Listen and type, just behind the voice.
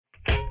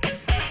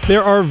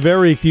There are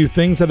very few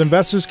things that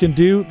investors can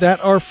do that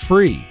are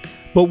free.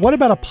 But what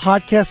about a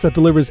podcast that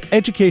delivers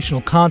educational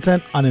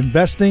content on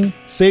investing,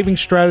 saving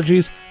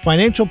strategies,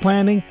 financial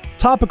planning,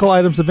 topical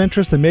items of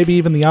interest, and maybe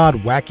even the odd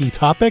wacky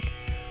topic?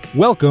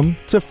 Welcome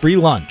to Free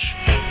Lunch.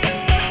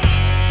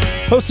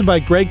 Hosted by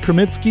Greg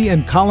Kreminsky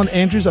and Colin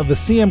Andrews of the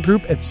CM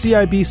Group at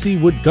CIBC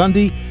Wood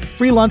Gundy,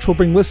 Free Lunch will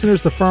bring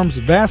listeners the firm's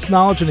vast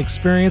knowledge and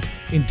experience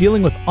in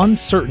dealing with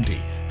uncertainty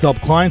to help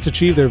clients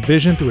achieve their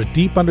vision through a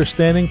deep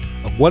understanding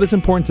of what is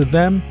important to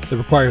them that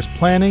requires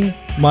planning,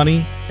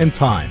 money, and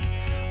time.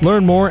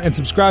 Learn more and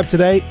subscribe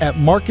today at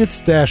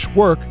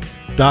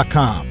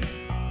markets-work.com.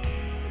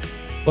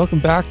 Welcome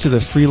back to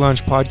the Free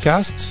Lunch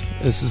Podcast.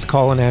 This is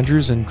Colin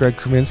Andrews and Greg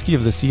Kreminsky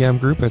of the CM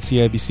Group at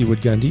CIBC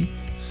Wood Gundy.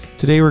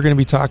 Today we're going to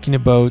be talking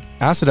about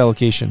asset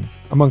allocation,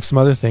 amongst some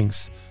other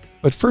things.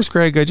 But first,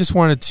 Greg, I just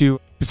wanted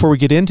to, before we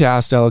get into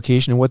asset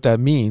allocation and what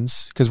that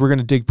means, because we're going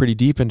to dig pretty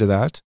deep into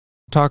that,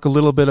 talk a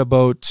little bit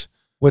about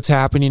what's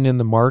happening in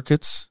the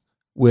markets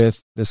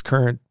with this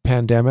current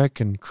pandemic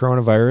and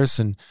coronavirus.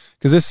 And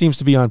because this seems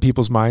to be on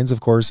people's minds, of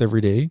course, every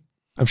day.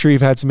 I'm sure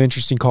you've had some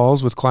interesting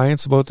calls with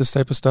clients about this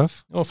type of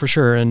stuff. Oh, for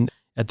sure. And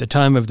at the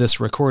time of this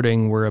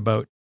recording, we're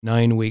about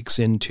 9 weeks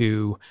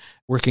into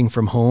working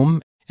from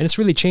home. And it's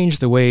really changed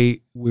the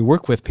way we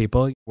work with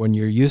people. When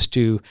you're used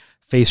to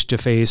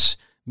face-to-face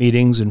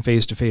meetings and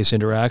face-to-face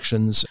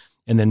interactions,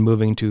 and then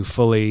moving to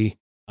fully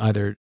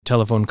either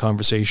telephone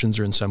conversations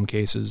or in some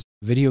cases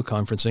video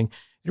conferencing,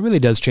 it really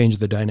does change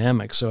the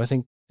dynamic. So I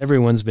think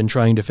everyone's been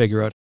trying to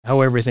figure out how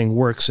everything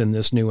works in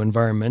this new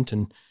environment.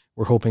 And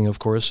we're hoping, of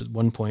course, at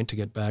one point to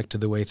get back to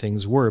the way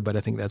things were, but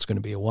I think that's going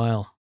to be a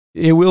while.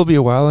 It will be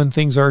a while and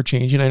things are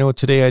changing. I know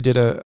today I did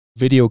a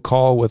video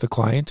call with a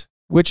client,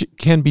 which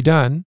can be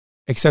done,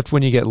 except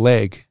when you get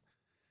lag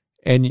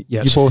and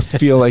Yes. You both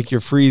feel like you're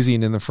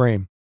freezing in the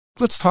frame.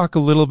 Let's talk a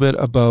little bit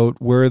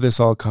about where this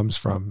all comes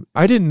from.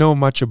 I didn't know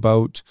much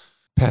about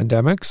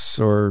pandemics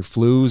or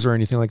flus or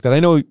anything like that.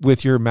 I know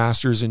with your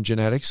master's in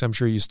genetics, I'm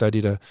sure you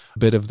studied a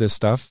bit of this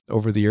stuff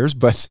over the years,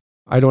 but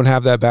I don't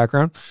have that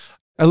background.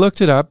 I looked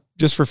it up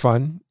just for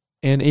fun,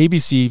 and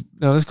ABC,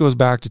 now this goes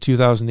back to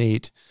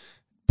 2008,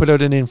 put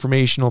out an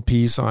informational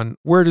piece on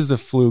where does the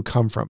flu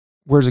come from?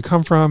 Where does it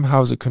come from?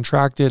 How is it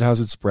contracted? How's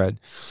it spread?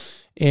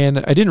 And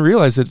I didn't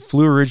realize that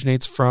flu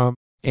originates from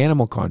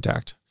animal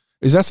contact.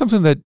 Is that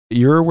something that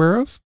you're aware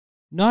of?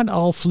 Not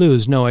all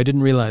flus. No, I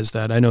didn't realize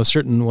that. I know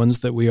certain ones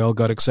that we all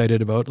got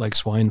excited about, like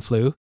swine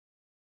flu.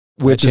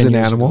 Which is 10 an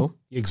years animal. ago.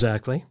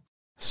 Exactly.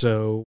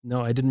 So,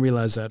 no, I didn't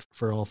realize that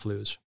for all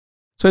flus.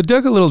 So I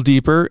dug a little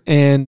deeper,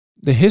 and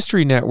the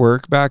History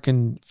Network back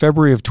in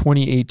February of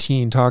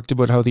 2018 talked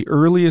about how the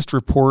earliest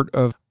report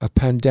of a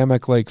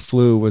pandemic like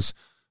flu was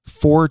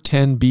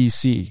 410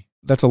 BC.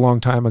 That's a long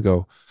time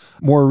ago.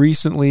 More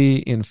recently,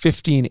 in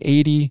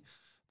 1580,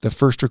 the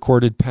first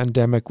recorded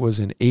pandemic was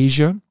in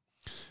Asia.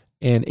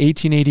 In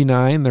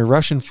 1889, the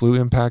Russian flu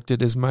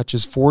impacted as much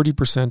as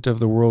 40% of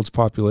the world's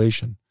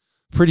population.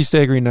 Pretty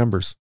staggering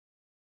numbers.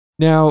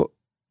 Now,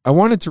 I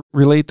wanted to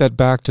relate that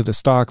back to the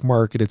stock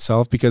market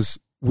itself because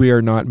we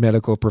are not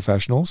medical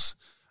professionals,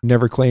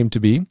 never claimed to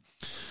be.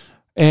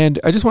 And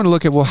I just want to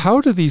look at, well, how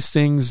do these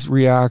things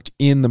react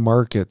in the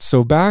market?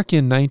 So back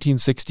in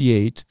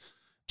 1968,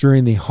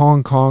 during the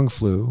Hong Kong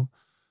flu,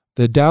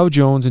 the Dow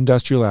Jones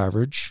Industrial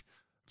Average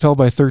fell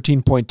by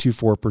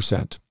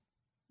 13.24%.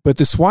 But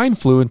the swine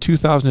flu in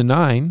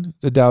 2009,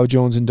 the Dow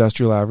Jones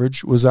Industrial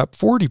Average was up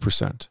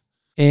 40%.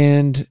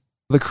 And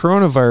the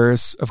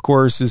coronavirus, of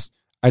course, is,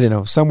 I don't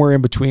know, somewhere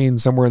in between,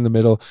 somewhere in the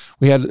middle.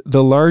 We had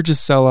the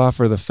largest sell-off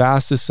or the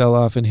fastest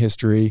sell-off in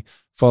history,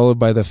 followed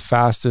by the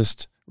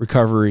fastest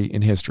recovery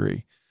in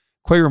history.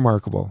 Quite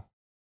remarkable.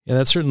 Yeah,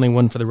 that's certainly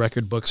one for the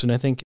record books. And I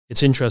think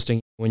it's interesting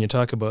when you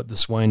talk about the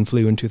swine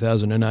flu in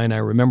 2009, I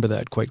remember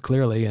that quite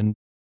clearly. And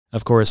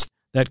of course,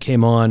 that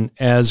came on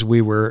as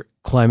we were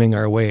climbing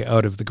our way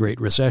out of the Great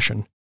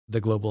Recession,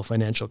 the global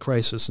financial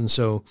crisis. And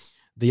so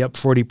the up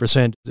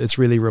 40%, it's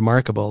really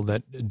remarkable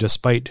that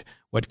despite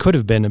what could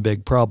have been a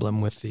big problem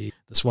with the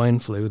swine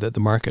flu, that the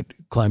market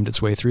climbed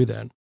its way through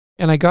that.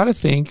 And I got to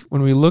think,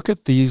 when we look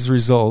at these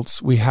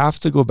results, we have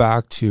to go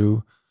back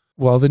to,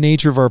 well, the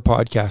nature of our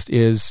podcast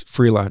is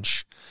free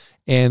lunch.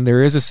 And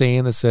there is a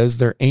saying that says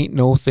there ain't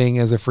no thing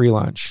as a free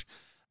lunch.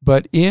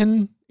 But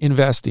in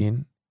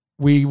investing,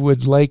 we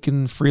would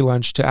liken free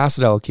lunch to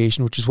asset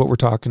allocation, which is what we're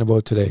talking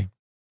about today.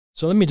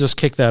 So let me just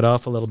kick that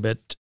off a little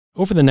bit.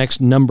 Over the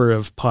next number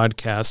of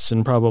podcasts,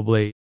 and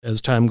probably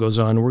as time goes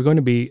on, we're going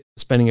to be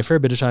spending a fair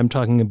bit of time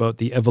talking about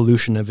the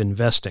evolution of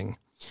investing.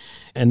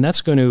 And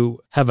that's going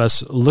to have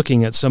us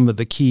looking at some of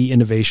the key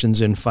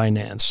innovations in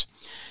finance.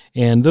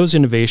 And those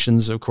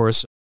innovations, of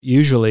course,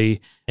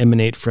 usually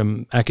emanate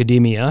from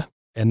academia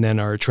and then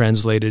are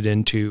translated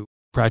into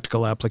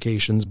practical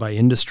applications by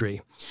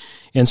industry.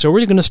 And so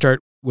we're going to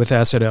start with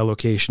asset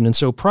allocation. And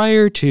so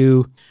prior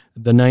to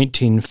the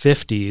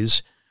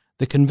 1950s,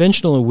 the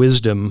conventional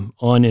wisdom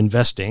on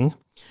investing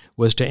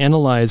was to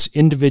analyze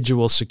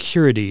individual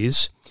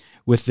securities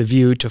with the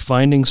view to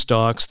finding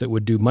stocks that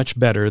would do much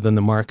better than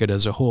the market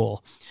as a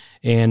whole.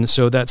 And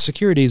so that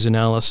securities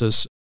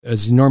analysis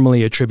is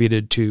normally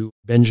attributed to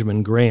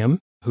Benjamin Graham,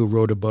 who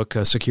wrote a book,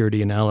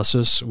 Security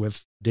Analysis,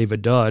 with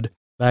David Dodd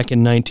back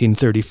in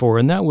 1934.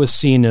 And that was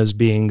seen as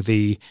being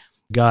the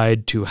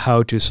guide to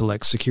how to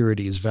select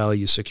securities,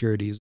 value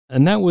securities.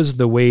 And that was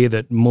the way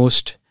that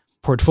most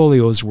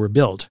portfolios were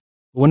built.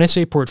 When I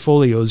say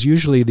portfolios,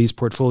 usually these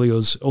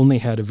portfolios only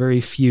had a very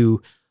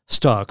few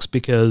stocks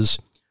because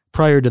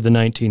prior to the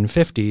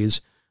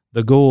 1950s,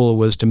 the goal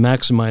was to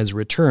maximize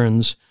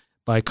returns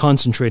by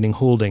concentrating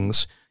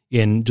holdings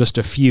in just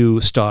a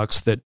few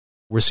stocks that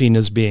were seen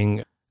as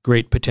being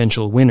great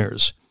potential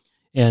winners.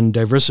 And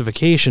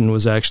diversification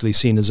was actually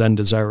seen as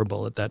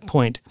undesirable at that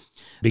point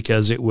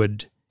because it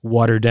would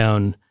water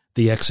down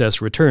the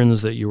excess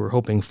returns that you were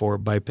hoping for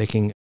by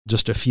picking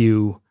just a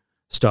few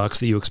stocks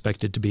that you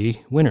expected to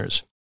be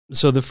winners.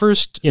 So the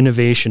first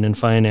innovation in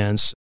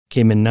finance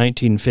came in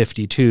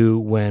 1952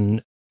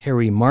 when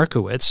Harry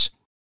Markowitz,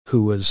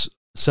 who was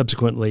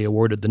subsequently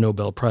awarded the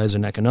Nobel Prize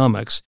in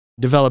Economics,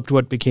 developed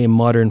what became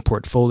modern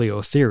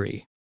portfolio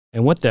theory.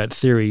 And what that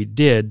theory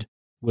did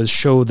was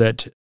show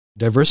that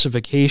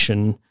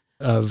diversification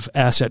of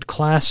asset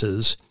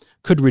classes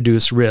could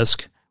reduce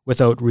risk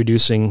without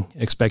reducing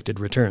expected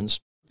returns.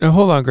 Now,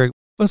 hold on, Greg.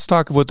 Let's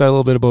talk about that a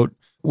little bit about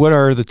what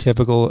are the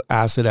typical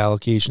asset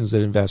allocations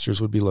that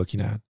investors would be looking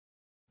at?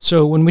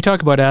 So when we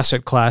talk about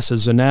asset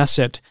classes, an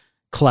asset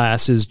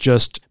class is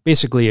just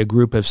basically a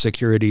group of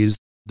securities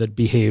that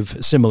behave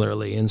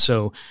similarly. And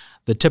so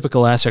the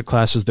typical asset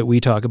classes that we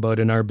talk about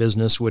in our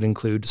business would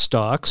include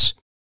stocks,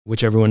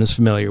 which everyone is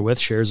familiar with,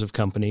 shares of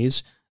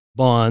companies,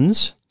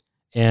 bonds,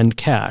 and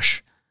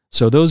cash.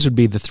 So those would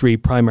be the three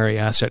primary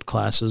asset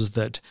classes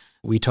that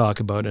we talk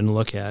about and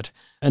look at.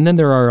 And then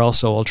there are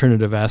also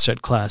alternative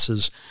asset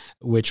classes,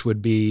 which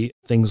would be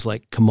things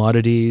like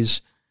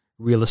commodities,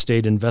 real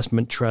estate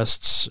investment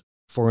trusts,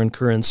 foreign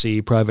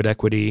currency, private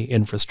equity,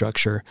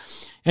 infrastructure.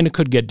 And it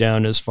could get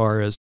down as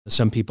far as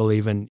some people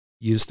even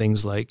use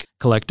things like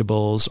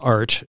collectibles,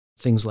 art,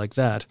 things like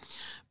that.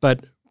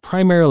 But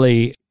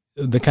primarily,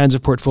 the kinds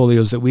of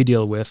portfolios that we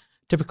deal with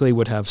typically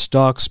would have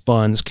stocks,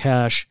 bonds,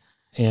 cash,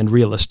 and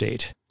real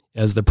estate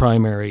as the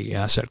primary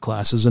asset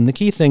classes. And the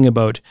key thing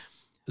about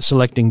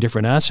selecting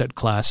different asset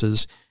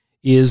classes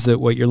is that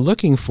what you're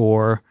looking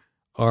for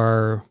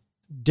are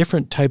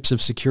different types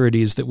of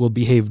securities that will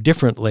behave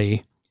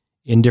differently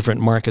in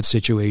different market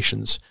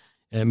situations,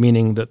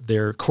 meaning that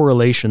their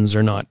correlations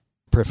are not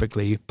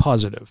perfectly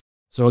positive.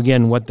 So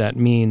again, what that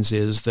means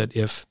is that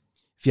if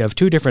you have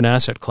two different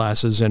asset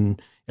classes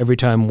and every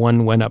time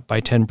one went up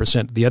by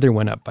 10%, the other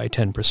went up by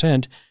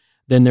 10%,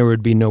 then there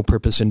would be no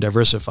purpose in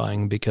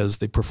diversifying because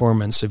the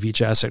performance of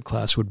each asset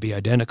class would be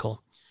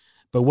identical.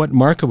 But what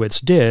Markowitz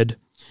did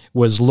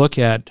was look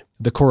at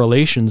the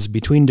correlations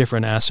between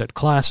different asset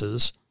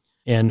classes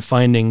and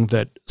finding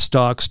that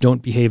stocks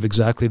don't behave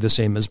exactly the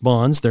same as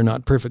bonds. They're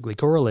not perfectly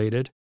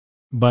correlated.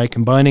 By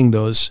combining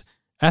those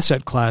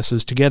asset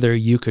classes together,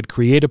 you could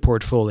create a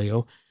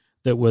portfolio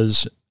that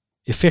was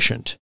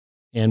efficient.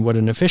 And what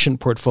an efficient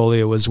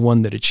portfolio is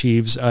one that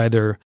achieves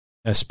either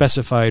a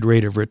specified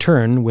rate of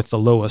return with the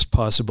lowest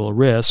possible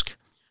risk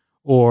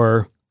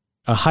or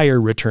a higher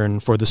return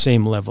for the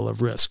same level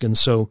of risk. And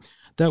so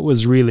that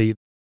was really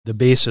the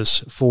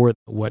basis for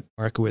what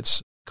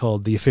Markowitz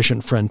called the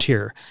efficient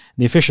frontier.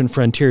 The efficient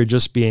frontier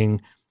just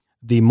being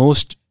the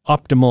most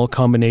optimal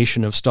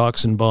combination of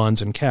stocks and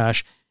bonds and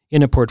cash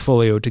in a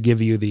portfolio to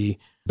give you the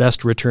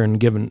best return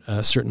given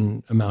a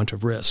certain amount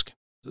of risk.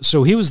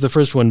 So he was the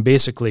first one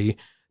basically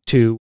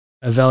to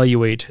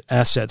evaluate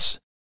assets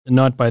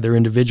not by their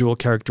individual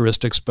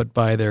characteristics, but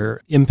by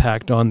their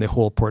impact on the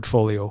whole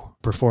portfolio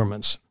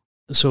performance.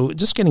 So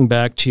just getting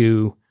back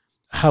to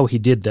how he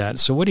did that.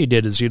 So what he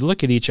did is he'd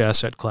look at each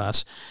asset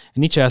class,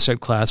 and each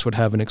asset class would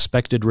have an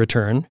expected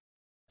return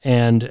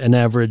and an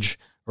average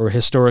or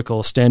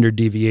historical standard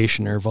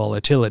deviation or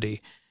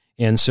volatility.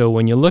 And so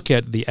when you look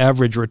at the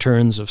average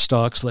returns of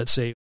stocks, let's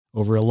say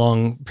over a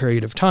long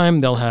period of time,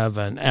 they'll have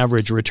an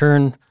average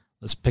return,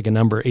 let's pick a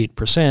number,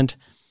 8%,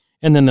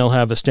 and then they'll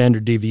have a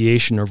standard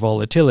deviation or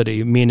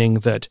volatility, meaning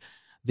that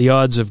the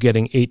odds of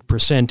getting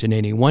 8% in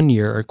any one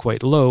year are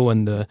quite low,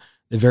 and the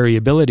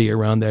variability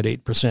around that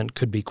 8%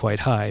 could be quite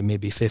high,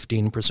 maybe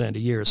 15% a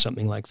year,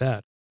 something like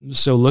that.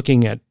 So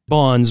looking at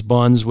bonds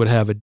would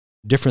have a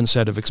different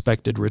set of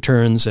expected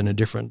returns and a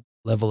different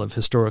level of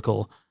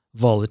historical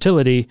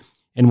volatility.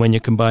 And when you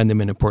combine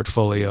them in a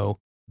portfolio,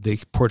 the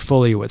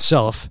portfolio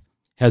itself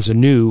has a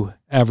new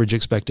average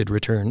expected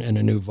return and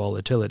a new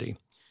volatility.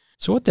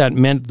 So what that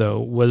meant,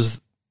 though,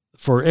 was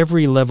for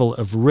every level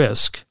of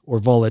risk or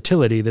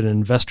volatility that an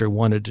investor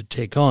wanted to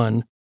take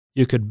on,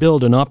 you could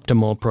build an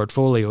optimal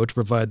portfolio to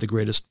provide the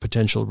greatest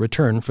potential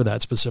return for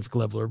that specific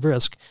level of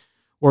risk.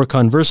 Or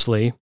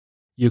conversely,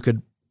 you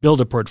could build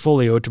a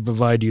portfolio to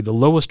provide you the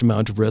lowest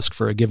amount of risk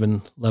for a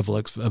given level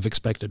of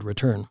expected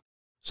return.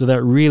 So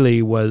that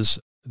really was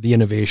the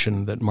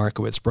innovation that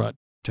Markowitz brought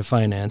to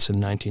finance in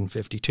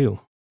 1952.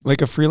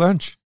 Like a free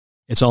lunch?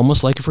 It's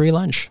almost like a free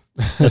lunch.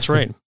 That's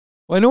right.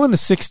 Well, I know in the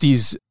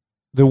 60s,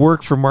 the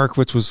work for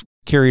Markowitz was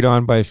carried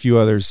on by a few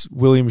others.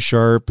 William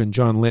Sharpe and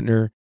John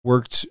Lintner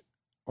worked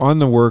on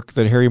the work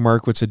that Harry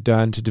Markowitz had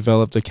done to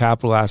develop the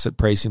capital asset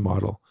pricing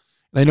model.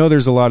 And I know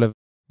there's a lot of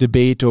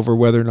debate over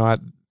whether or not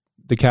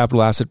the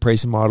capital asset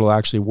pricing model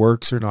actually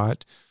works or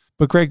not.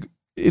 But Greg,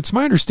 it's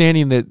my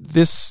understanding that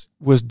this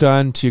was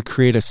done to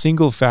create a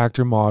single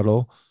factor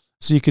model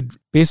so you could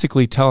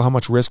basically tell how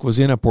much risk was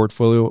in a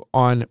portfolio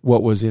on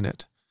what was in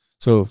it.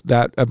 So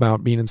that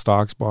amount being in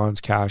stocks,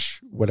 bonds,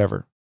 cash,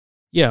 whatever.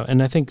 Yeah,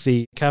 and I think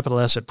the capital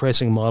asset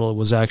pricing model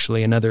was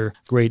actually another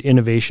great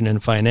innovation in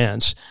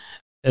finance.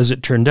 As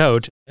it turned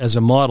out, as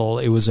a model,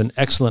 it was an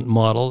excellent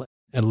model,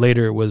 and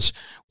later it was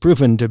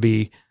proven to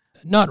be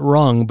not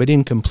wrong, but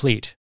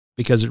incomplete,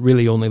 because it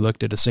really only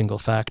looked at a single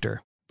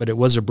factor. But it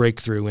was a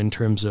breakthrough in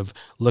terms of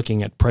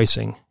looking at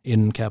pricing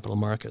in capital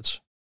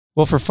markets.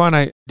 Well, for fun,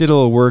 I did a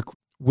little work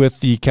with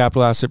the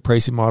capital asset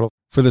pricing model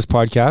for this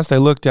podcast. I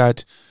looked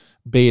at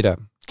beta.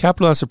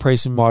 Capital asset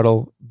pricing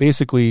model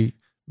basically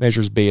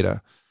measures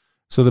beta.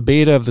 So the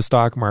beta of the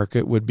stock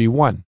market would be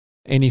 1.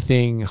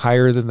 Anything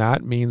higher than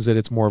that means that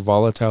it's more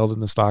volatile than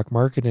the stock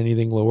market.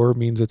 Anything lower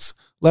means it's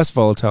less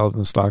volatile than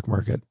the stock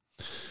market.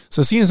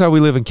 So seeing as how we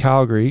live in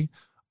Calgary,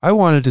 I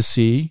wanted to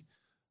see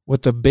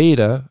what the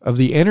beta of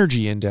the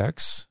energy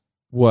index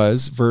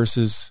was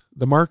versus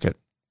the market.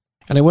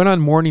 And I went on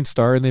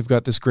Morningstar, and they've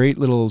got this great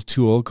little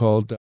tool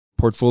called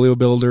Portfolio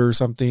Builder or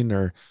something.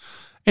 Or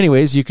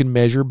anyways, you can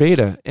measure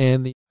beta.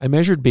 And I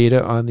measured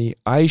beta on the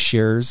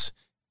iShares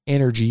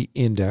Energy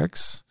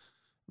Index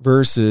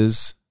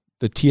versus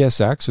the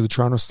TSX, or the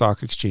Toronto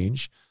Stock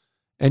Exchange.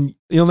 And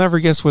you'll never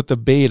guess what the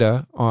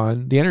beta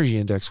on the energy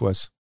index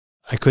was.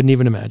 I couldn't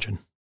even imagine.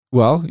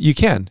 Well, you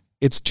can.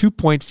 It's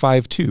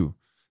 2.52.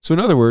 So in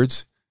other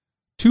words,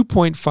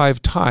 2.5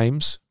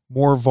 times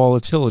more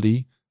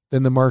volatility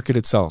than the market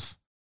itself.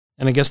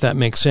 And I guess that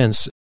makes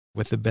sense.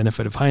 With the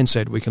benefit of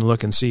hindsight, we can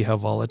look and see how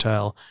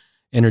volatile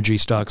energy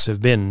stocks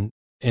have been.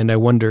 And I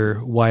wonder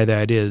why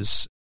that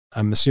is.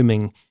 I'm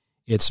assuming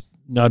it's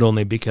not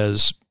only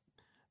because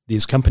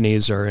these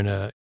companies are in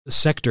a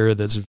sector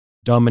that's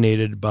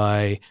dominated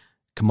by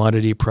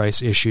commodity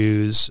price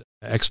issues,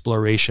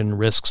 exploration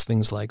risks,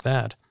 things like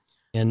that.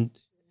 And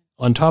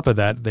on top of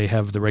that, they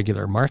have the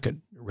regular market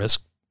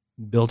risk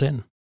built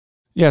in.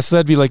 Yeah, so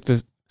that'd be like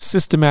the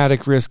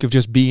systematic risk of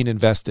just being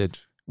invested,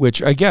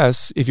 which I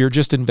guess if you're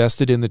just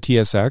invested in the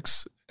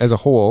TSX as a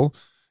whole,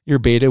 your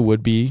beta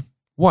would be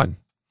 1.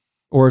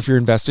 Or if you're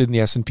invested in the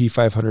S&P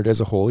 500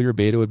 as a whole, your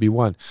beta would be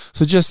 1.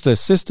 So just the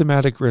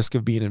systematic risk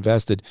of being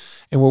invested.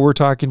 And what we're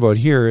talking about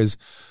here is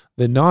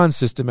the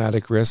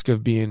non-systematic risk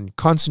of being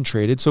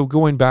concentrated. So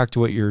going back to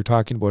what you were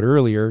talking about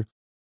earlier,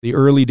 the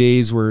early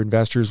days where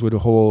investors would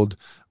hold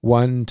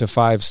 1 to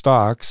 5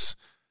 stocks,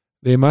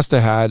 they must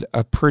have had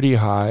a pretty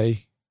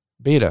high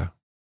beta.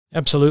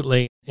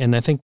 Absolutely. And I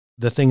think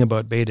the thing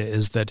about beta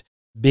is that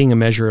being a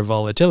measure of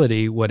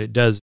volatility, what it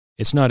does,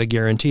 it's not a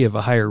guarantee of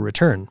a higher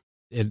return.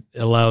 It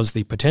allows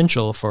the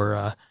potential for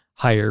a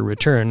higher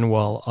return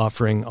while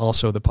offering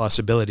also the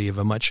possibility of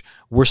a much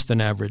worse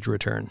than average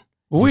return.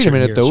 Well, wait a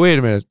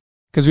minute.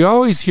 Because we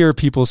always hear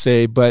people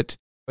say, but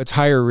it's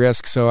higher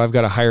risk, so I've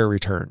got a higher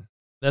return.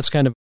 That's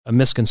kind of a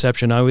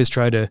misconception. I always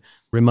try to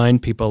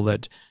remind people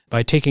that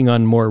by taking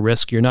on more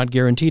risk, you're not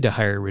guaranteed a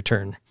higher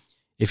return.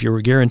 If you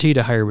were guaranteed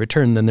a higher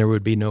return, then there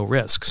would be no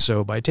risk.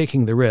 So by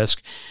taking the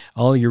risk,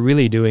 all you're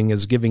really doing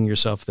is giving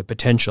yourself the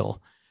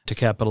potential to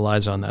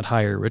capitalize on that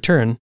higher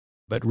return.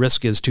 But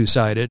risk is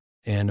two-sided,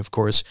 and of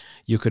course,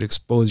 you could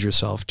expose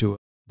yourself to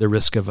the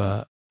risk of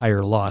a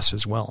higher loss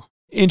as well.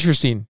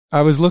 Interesting.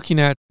 I was looking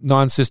at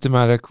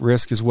non-systematic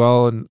risk as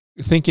well and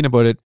thinking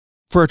about it.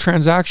 For a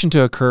transaction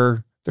to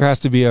occur, there has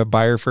to be a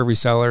buyer for every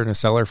seller and a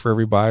seller for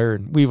every buyer,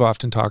 and we've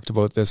often talked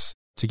about this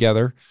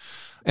together.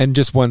 And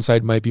just one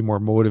side might be more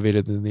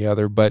motivated than the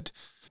other, but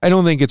I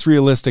don't think it's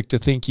realistic to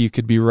think you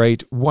could be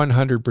right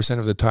 100%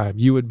 of the time.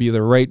 You would be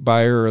the right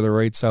buyer or the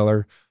right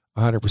seller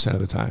 100% of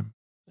the time.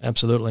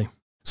 Absolutely.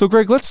 So,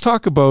 Greg, let's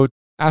talk about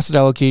asset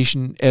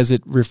allocation as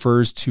it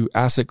refers to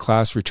asset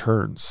class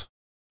returns.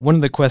 One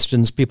of the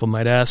questions people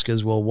might ask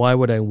is, well, why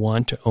would I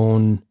want to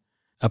own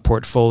a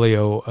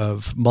portfolio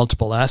of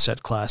multiple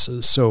asset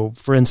classes? So,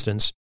 for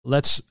instance,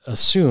 let's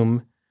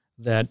assume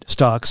that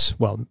stocks,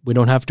 well, we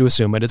don't have to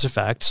assume it, it's a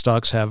fact.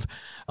 Stocks have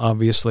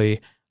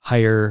obviously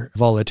higher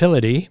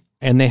volatility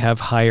and they have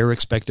higher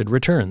expected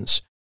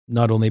returns,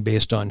 not only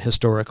based on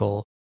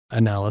historical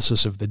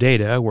analysis of the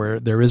data where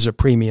there is a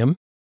premium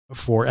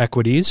for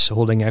equities,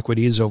 holding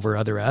equities over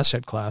other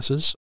asset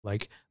classes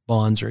like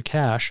bonds or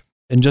cash.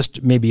 And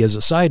just maybe as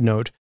a side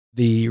note,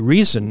 the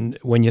reason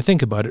when you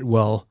think about it,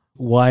 well,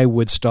 why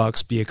would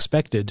stocks be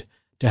expected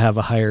to have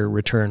a higher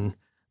return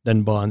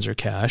than bonds or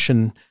cash?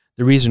 And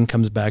the reason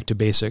comes back to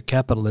basic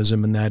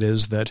capitalism, and that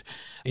is that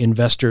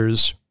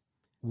investors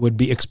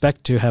would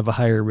expect to have a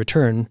higher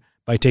return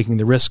by taking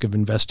the risk of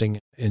investing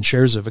in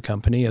shares of a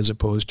company as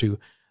opposed to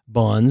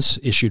bonds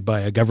issued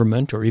by a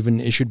government or even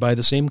issued by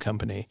the same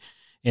company.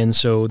 And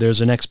so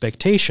there's an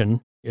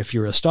expectation, if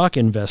you're a stock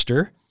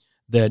investor,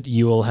 that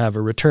you will have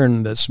a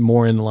return that's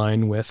more in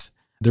line with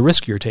the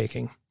risk you're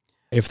taking.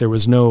 If there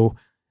was no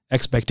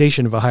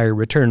expectation of a higher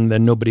return,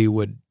 then nobody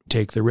would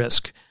take the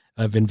risk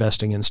of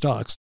investing in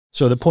stocks.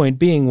 So the point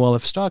being, well,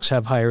 if stocks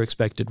have higher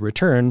expected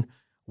return,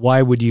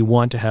 why would you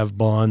want to have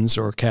bonds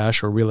or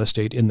cash or real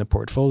estate in the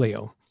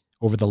portfolio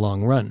over the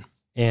long run?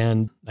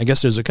 And I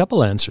guess there's a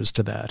couple answers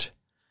to that.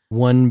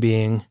 One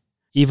being,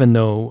 even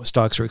though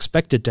stocks are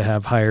expected to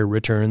have higher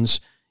returns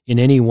in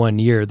any 1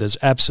 year, there's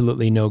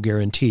absolutely no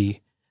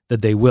guarantee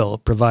that they will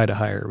provide a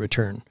higher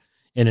return.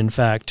 And in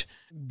fact,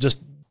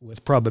 just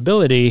with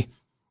probability,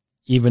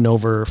 even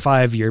over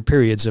 5-year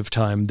periods of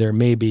time, there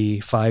may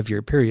be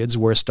 5-year periods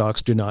where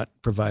stocks do not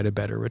provide a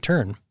better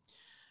return.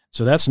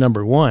 So that's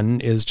number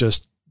one, is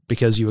just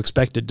because you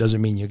expect it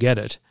doesn't mean you get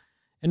it.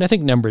 And I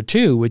think number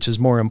two, which is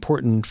more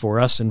important for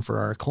us and for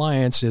our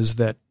clients, is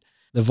that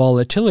the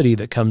volatility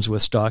that comes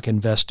with stock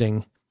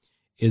investing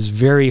is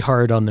very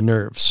hard on the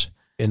nerves.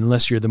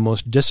 Unless you're the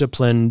most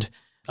disciplined,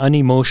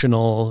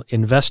 unemotional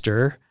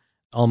investor,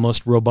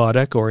 almost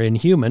robotic or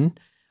inhuman,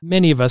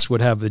 many of us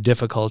would have the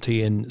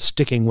difficulty in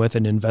sticking with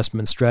an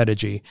investment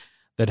strategy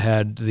that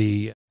had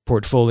the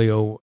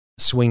portfolio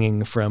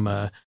swinging from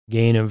a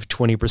gain of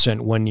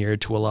 20% 1 year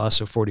to a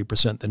loss of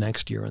 40% the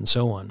next year, and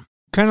so on.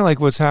 Kind of like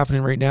what's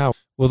happening right now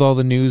with all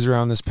the news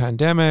around this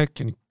pandemic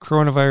and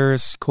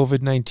coronavirus,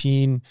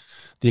 COVID-19,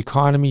 the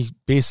economy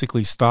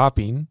basically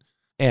stopping,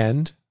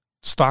 and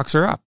stocks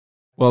are up.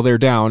 Well, they're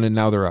down and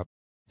now they're up.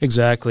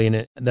 Exactly.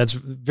 And that's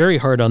very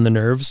hard on the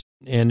nerves.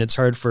 And it's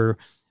hard for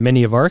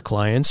many of our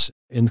clients,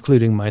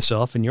 including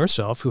myself and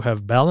yourself, who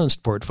have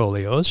balanced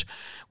portfolios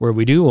where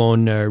we do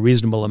own a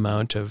reasonable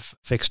amount of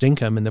fixed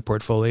income in the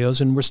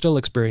portfolios. And we're still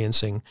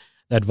experiencing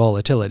that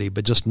volatility,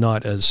 but just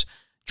not as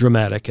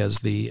dramatic as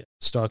the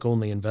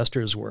stock-only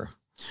investors were.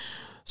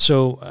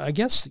 So I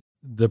guess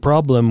the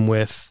problem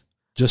with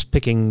just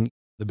picking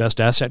the best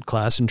asset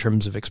class in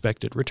terms of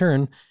expected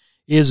return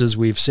is, as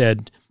we've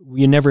said,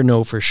 you never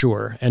know for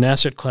sure. And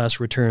asset class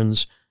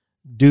returns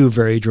do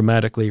vary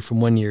dramatically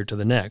from 1 year to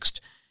the next.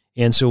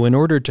 And so in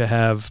order to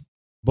have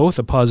both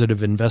a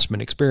positive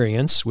investment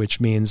experience, which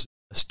means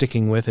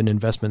sticking with an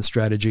investment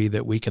strategy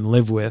that we can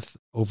live with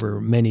over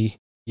many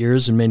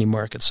years and many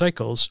market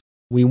cycles,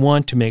 we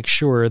want to make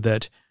sure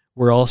that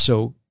we're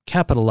also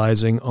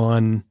capitalizing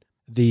on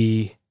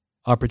the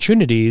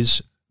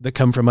opportunities that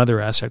come from other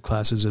asset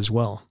classes as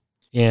well.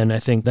 And I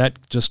think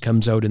that just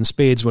comes out in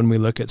spades when we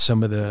look at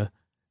some of the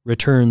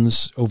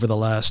returns over the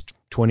last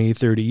 20,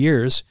 30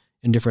 years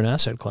in different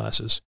asset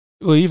classes.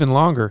 Well, even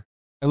longer.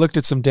 I looked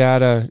at some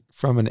data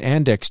from an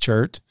Andex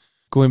chart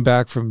going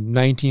back from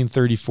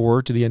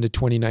 1934 to the end of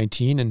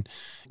 2019, and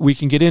we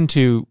can get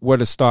into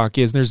what a stock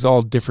is. There's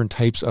all different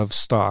types of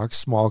stocks,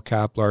 small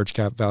cap, large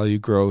cap, value,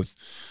 growth.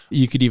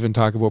 You could even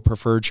talk about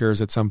preferred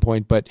shares at some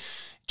point, but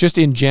just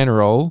in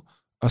general,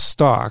 a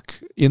stock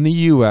in the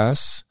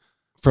U.S.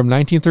 from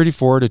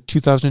 1934 to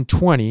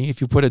 2020, if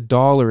you put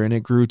 $1 in,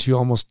 it grew to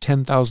almost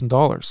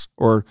 $10,000,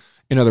 or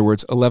in other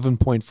words,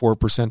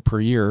 11.4% per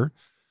year.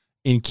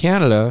 In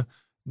Canada,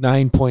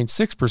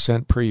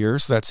 9.6% per year.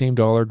 So that same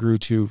dollar grew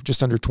to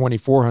just under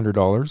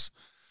 $2,400.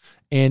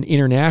 And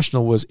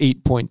international was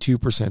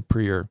 8.2%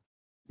 per year.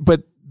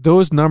 But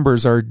those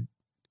numbers are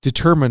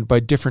determined by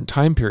different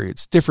time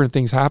periods. Different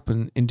things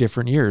happen in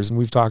different years. And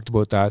we've talked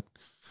about that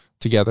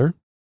together.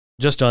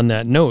 Just on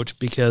that note,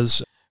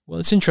 because, well,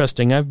 it's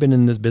interesting. I've been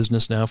in this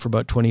business now for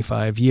about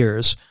 25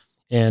 years.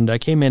 And I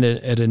came in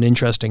at an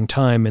interesting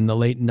time in the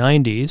late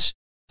 90s.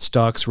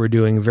 Stocks were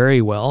doing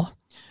very well.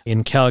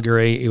 In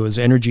Calgary, it was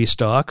energy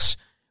stocks,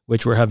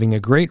 which were having a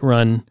great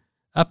run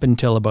up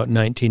until about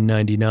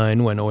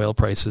 1999 when oil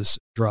prices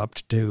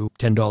dropped to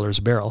 $10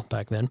 a barrel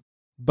back then.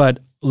 But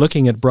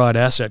looking at broad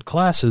asset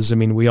classes, I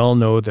mean, we all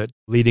know that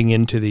leading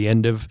into the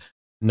end of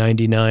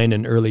 99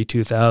 and early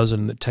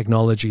 2000, the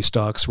technology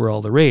stocks were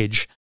all the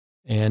rage.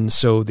 And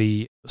so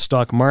the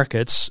stock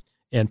markets,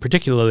 and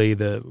particularly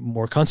the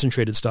more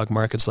concentrated stock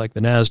markets like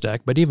the NASDAQ,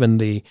 but even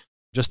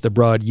just the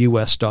broad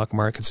U.S. stock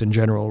markets in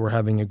general, were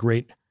having a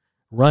great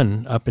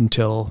run up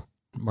until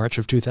March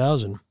of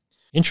 2000.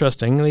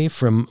 Interestingly,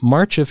 from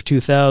March of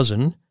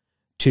 2000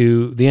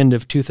 to the end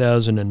of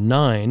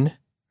 2009,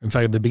 in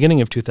fact, the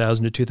beginning of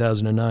 2000 to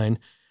 2009,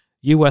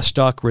 U.S.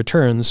 stock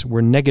returns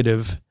were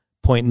negative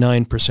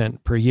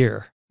 0.9% per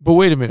year. But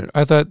wait a minute.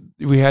 I thought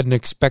we had an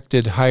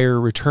expected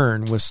higher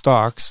return with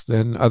stocks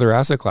than other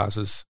asset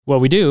classes. Well,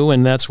 we do,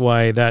 and that's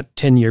why that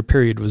 10-year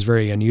period was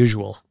very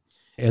unusual.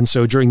 And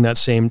so during that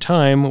same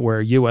time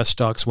where U.S.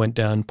 stocks went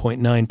down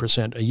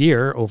 0.9% a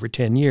year over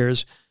 10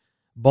 years,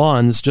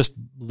 bonds, just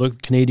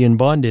look, Canadian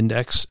bond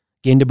index,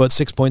 gained about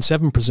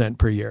 6.7%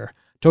 per year.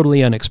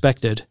 Totally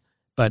unexpected,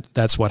 but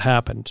that's what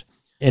happened.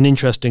 And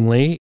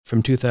interestingly,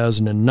 from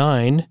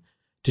 2009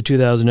 to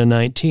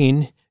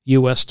 2019,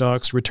 U.S.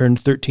 stocks returned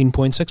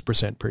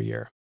 13.6% per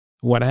year.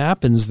 What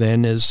happens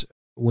then is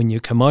when you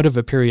come out of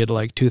a period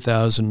like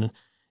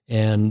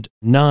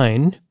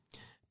 2009,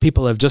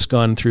 people have just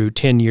gone through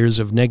 10 years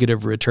of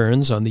negative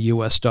returns on the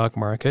U.S. stock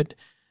market.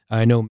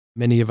 I know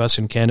many of us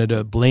in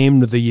Canada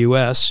blamed the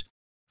U.S.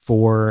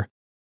 for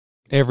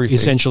Everything.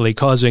 essentially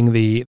causing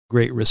the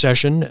Great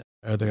Recession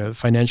or the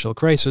financial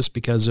crisis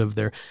because of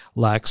their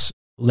lax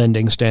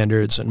lending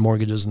standards and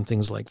mortgages and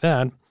things like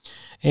that.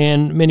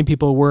 And many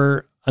people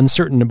were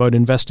uncertain about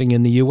investing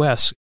in the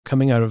U.S.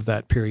 coming out of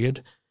that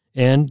period.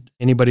 And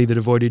anybody that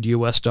avoided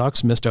U.S.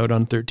 stocks missed out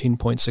on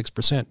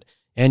 13.6%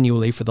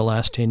 annually for the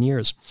last 10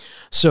 years.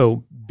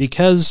 So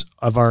because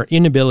of our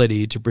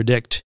inability to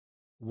predict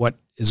what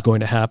is going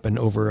to happen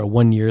over a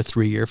 1 year,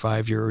 3 year,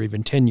 5 year, or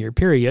even 10-year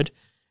period,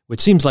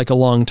 which seems like a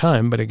long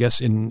time, but I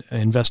guess in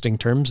investing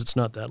terms, it's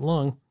not that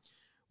long.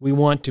 We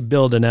want to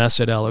build an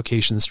asset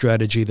allocation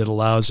strategy that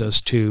allows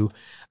us to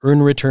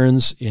earn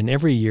returns in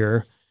every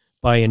year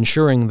by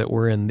ensuring that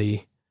we're in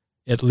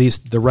at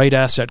least the right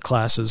asset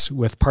classes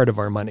with part of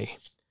our money.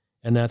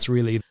 And that's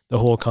really the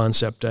whole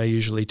concept. I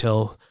usually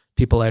tell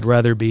people I'd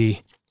rather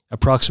be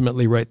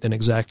approximately right than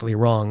exactly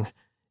wrong.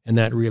 And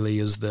that really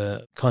is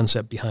the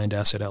concept behind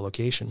asset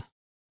allocation.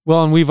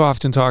 Well, and we've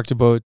often talked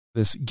about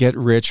this get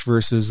rich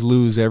versus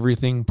lose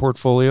everything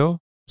portfolio.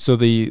 So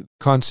the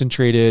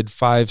concentrated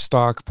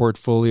 5-stock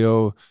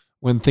portfolio,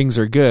 when things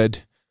are good,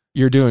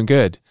 you're doing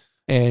good.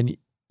 And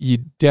you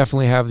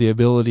definitely have the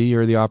ability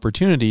or the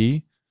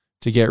opportunity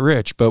to get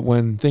rich. But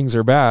when things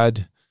are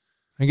bad,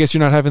 I guess you're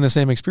not having the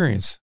same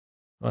experience.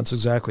 That's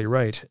exactly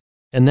right.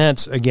 And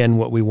that's, again,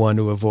 what we want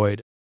to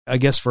avoid. I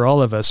guess for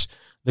all of us,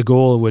 the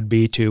goal would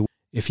be to,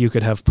 if you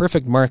could have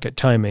perfect market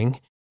timing,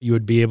 you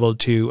would be able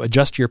to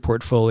adjust your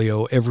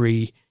portfolio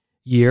every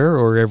year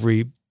or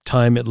every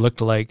time it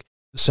looked like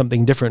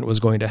something different was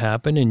going to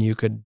happen, and you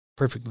could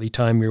perfectly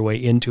time your way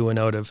into and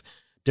out of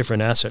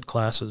different asset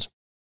classes.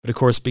 But of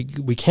course,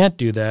 we can't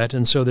do that.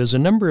 And so there's a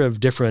number of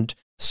different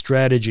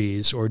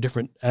strategies or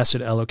different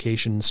asset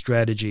allocation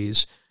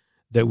strategies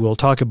that we'll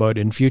talk about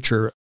in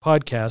future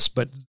podcasts.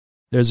 But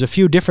there's a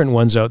few different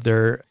ones out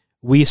there.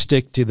 We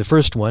stick to the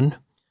first one,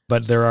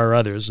 but there are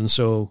others. And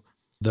so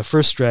the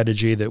first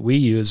strategy that we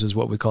use is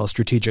what we call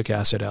strategic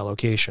asset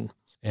allocation.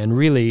 And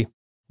really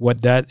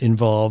what that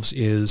involves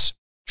is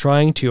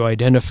trying to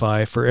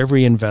identify for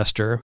every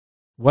investor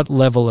what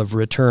level of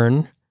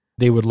return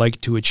they would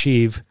like to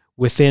achieve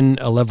within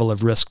a level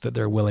of risk that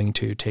they're willing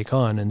to take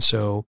on. And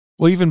so,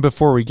 well, even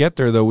before we get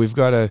there, though, we've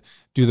got to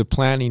do the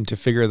planning to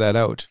figure that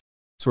out.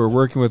 So we're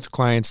working with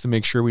clients to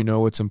make sure we know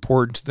what's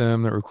important to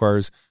them. That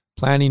requires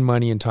planning,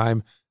 money, and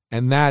time.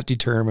 And that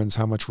determines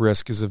how much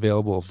risk is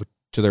available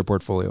to their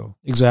portfolio.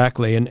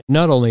 Exactly. And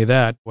not only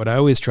that, what I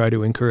always try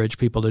to encourage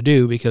people to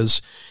do,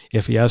 because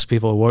if you ask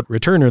people what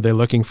return are they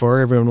looking for,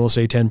 everyone will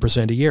say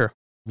 10% a year,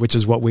 which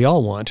is what we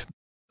all want.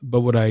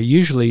 But what I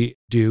usually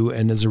do,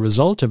 and as a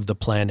result of the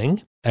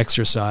planning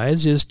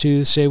exercise, is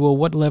to say, well,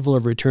 what level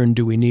of return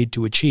do we need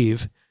to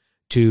achieve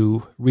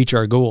to reach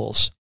our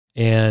goals?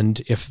 And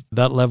if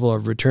that level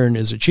of return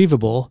is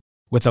achievable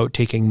without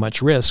taking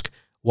much risk,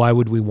 why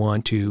would we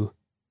want to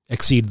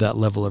exceed that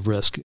level of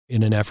risk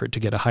in an effort to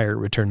get a higher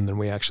return than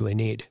we actually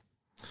need?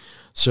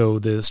 So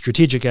the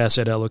strategic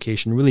asset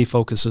allocation really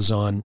focuses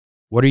on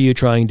what are you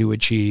trying to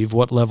achieve,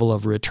 what level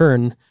of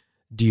return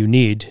do you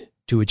need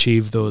to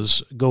achieve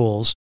those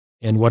goals,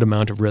 and what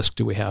amount of risk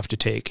do we have to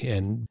take,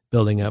 and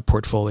building a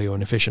portfolio,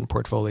 an efficient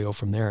portfolio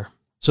from there.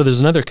 So there's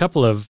another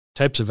couple of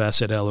types of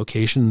asset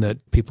allocation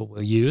that people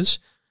will use.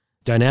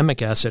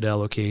 Dynamic asset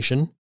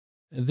allocation.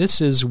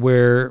 This is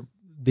where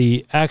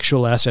the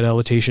actual asset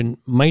allocation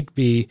might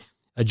be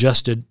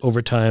adjusted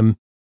over time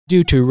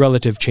due to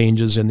relative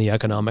changes in the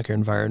economic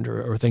environment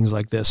or things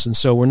like this. And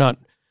so we're not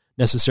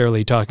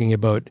necessarily talking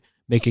about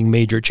making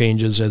major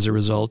changes as a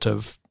result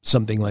of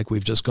something like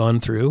we've just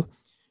gone through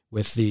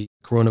with the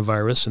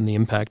coronavirus and the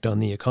impact on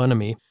the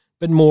economy,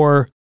 but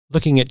more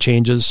looking at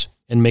changes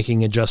and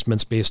making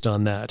adjustments based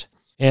on that.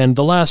 And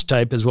the last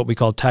type is what we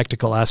call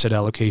tactical asset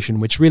allocation,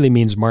 which really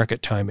means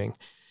market timing.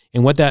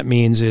 And what that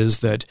means is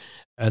that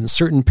in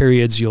certain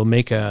periods, you'll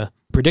make a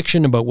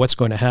prediction about what's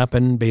going to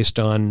happen based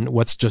on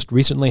what's just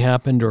recently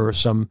happened or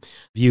some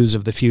views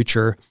of the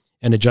future,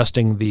 and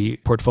adjusting the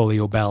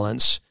portfolio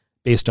balance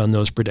based on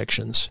those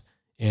predictions.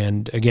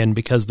 And again,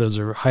 because those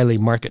are highly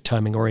market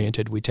timing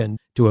oriented, we tend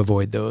to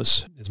avoid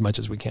those as much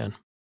as we can.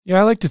 Yeah,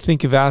 I like to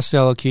think of asset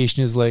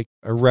allocation as like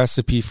a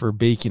recipe for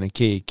baking a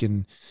cake.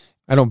 And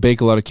I don't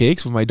bake a lot of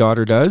cakes, but my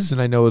daughter does.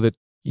 And I know that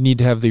you need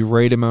to have the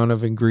right amount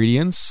of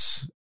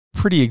ingredients,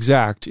 pretty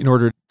exact, in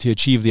order to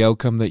achieve the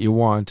outcome that you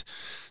want.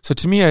 So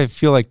to me, I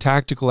feel like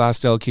tactical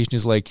asset allocation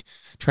is like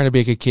trying to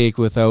bake a cake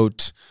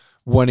without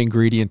one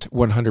ingredient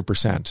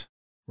 100%.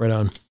 Right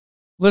on.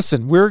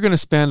 Listen, we're going to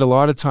spend a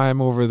lot of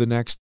time over the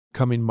next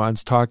coming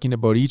months talking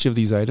about each of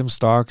these items,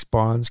 stocks,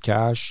 bonds,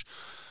 cash,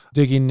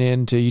 digging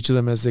into each of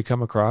them as they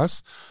come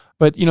across.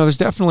 But, there's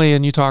definitely,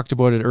 and you talked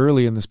about it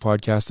early in this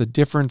podcast, a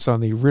difference on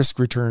the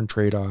risk-return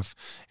trade-off.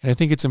 And I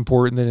think it's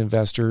important that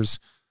investors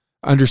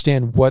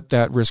understand what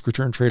that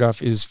risk-return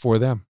trade-off is for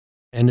them.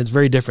 And it's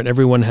very different.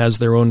 Everyone has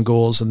their own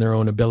goals and their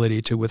own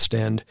ability to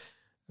withstand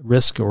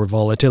risk or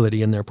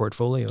volatility in their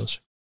portfolios.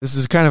 This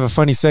is kind of a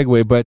funny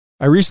segue, but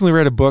I recently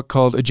read a book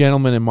called A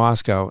Gentleman in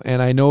Moscow,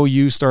 and I know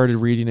you started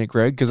reading it,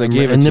 Greg, because I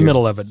gave it to you. In the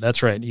middle of it.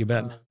 That's right. You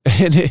bet.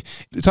 And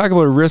talk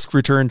about a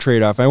risk-return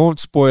trade-off. I won't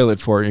spoil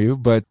it for you,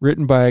 but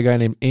written by a guy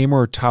named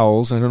Amor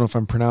Towles. I don't know if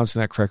I'm pronouncing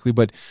that correctly,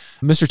 but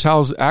Mr.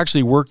 Towles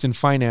actually worked in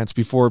finance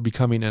before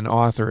becoming an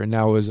author and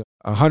now is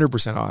a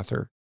 100%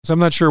 author. So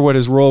I'm not sure what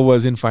his role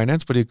was in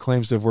finance, but he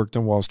claims to have worked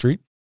on Wall Street.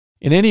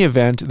 In any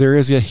event, there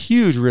is a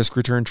huge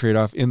risk-return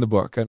trade-off in the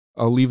book.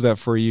 I'll leave that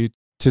for you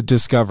to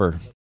discover.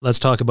 Let's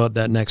talk about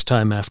that next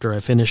time after I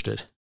finished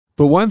it.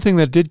 But one thing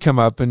that did come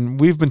up, and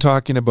we've been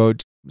talking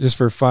about, just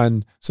for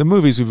fun, some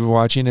movies we've been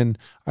watching, and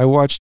I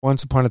watched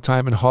Once Upon a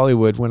Time in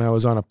Hollywood when I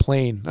was on a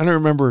plane. I don't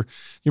remember,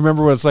 you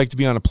remember what it's like to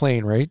be on a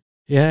plane, right?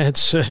 Yeah,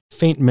 it's a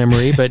faint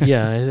memory, but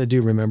yeah, I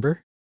do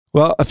remember.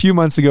 Well, a few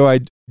months ago,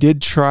 I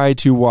did try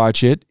to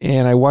watch it,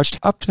 and I watched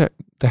up to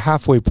the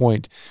halfway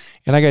point,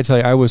 and I got to tell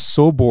you, I was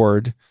so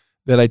bored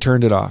that I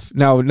turned it off.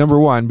 Now, number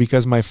one,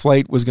 because my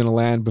flight was going to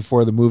land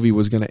before the movie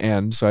was going to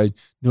end, so I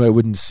knew I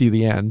wouldn't see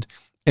the end,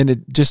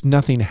 and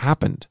nothing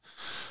happened.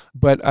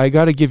 But I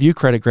got to give you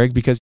credit, Greg,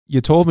 because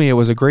you told me it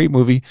was a great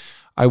movie.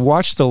 I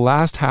watched the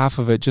last half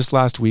of it just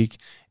last week,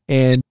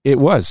 and it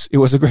was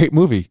a great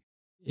movie.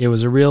 It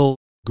was a real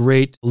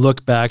great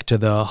look back to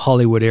the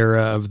Hollywood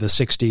era of the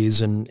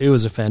 60s, and it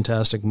was a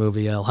fantastic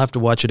movie. I'll have to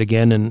watch it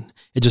again, and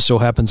it just so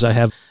happens I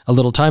have a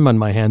little time on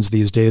my hands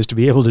these days to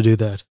be able to do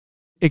that.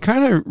 It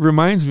kind of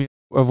reminds me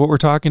of what we're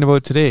talking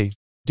about today.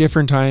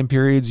 Different time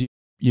periods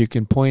you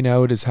can point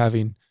out as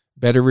having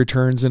better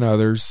returns than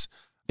others.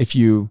 If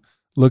you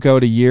look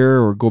out a year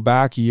or go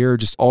back a year,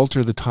 just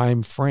alter the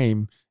time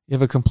frame, you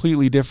have a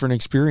completely different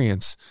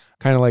experience,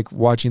 kind of like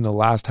watching the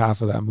last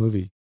half of that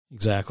movie.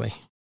 Exactly.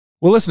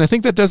 Well, listen, I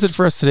think that does it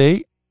for us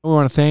today. We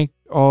want to thank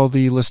all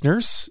the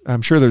listeners.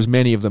 I'm sure there's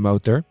many of them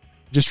out there.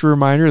 Just a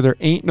reminder, there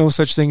ain't no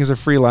such thing as a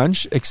free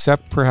lunch,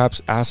 except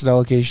perhaps asset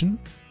allocation,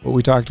 what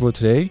we talked about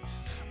today.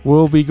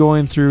 We'll be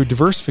going through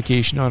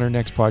diversification on our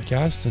next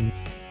podcast, and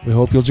we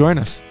hope you'll join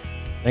us.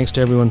 Thanks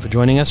to everyone for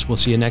joining us. We'll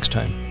see you next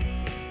time.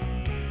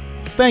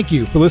 Thank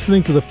you for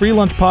listening to the Free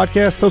Lunch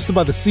Podcast hosted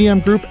by the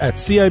CM Group at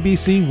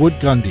CIBC Wood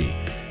Gundy.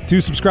 To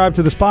subscribe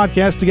to this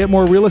podcast to get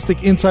more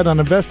realistic insight on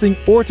investing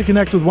or to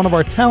connect with one of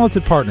our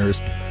talented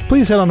partners,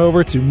 please head on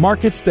over to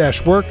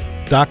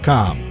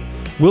markets-work.com.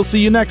 We'll see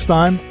you next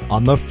time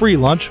on the Free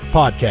Lunch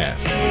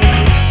Podcast.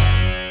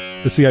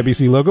 The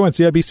CIBC logo and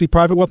CIBC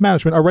Private Wealth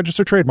Management are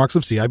registered trademarks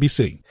of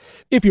CIBC.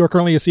 If you are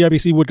currently a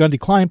CIBC Wood Gundy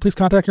client, please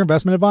contact your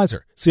investment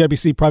advisor.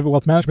 CIBC Private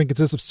Wealth Management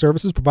consists of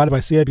services provided by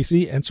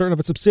CIBC and certain of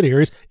its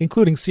subsidiaries,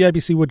 including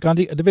CIBC Wood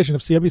Gundy, a division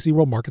of CIBC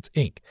World Markets,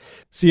 Inc.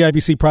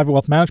 CIBC Private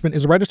Wealth Management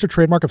is a registered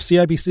trademark of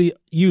CIBC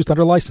used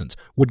under license.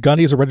 Wood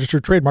Gundy is a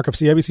registered trademark of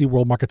CIBC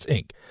World Markets,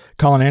 Inc.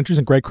 Colin Andrews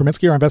and Greg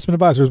Kreminsky are investment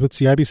advisors with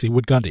CIBC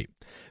Wood Gundy.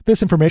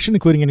 This information,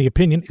 including any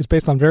opinion, is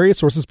based on various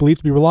sources believed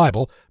to be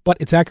reliable, but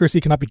its accuracy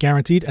cannot be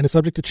guaranteed and is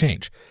subject to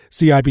change.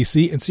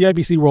 CIBC and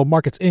CIBC World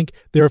Markets, Inc.,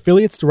 their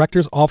affiliates,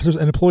 directors, officers,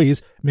 and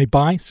employees may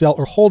buy, sell,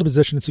 or hold a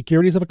position in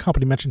securities of a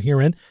company mentioned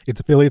herein, its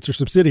affiliates or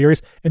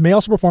subsidiaries, and may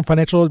also perform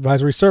financial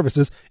advisory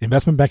services,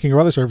 investment banking, or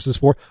other services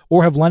for,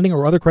 or have lending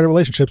or other credit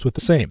relationships with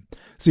the same.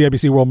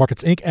 CIBC World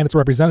Markets, Inc. and its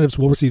representatives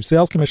will receive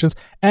sales commissions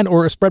and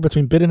or a spread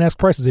between bid and ask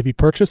prices if you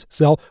purchase,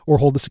 sell, or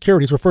hold the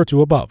securities referred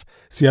to above.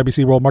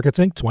 CIBC World Markets,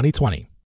 Inc. 2020.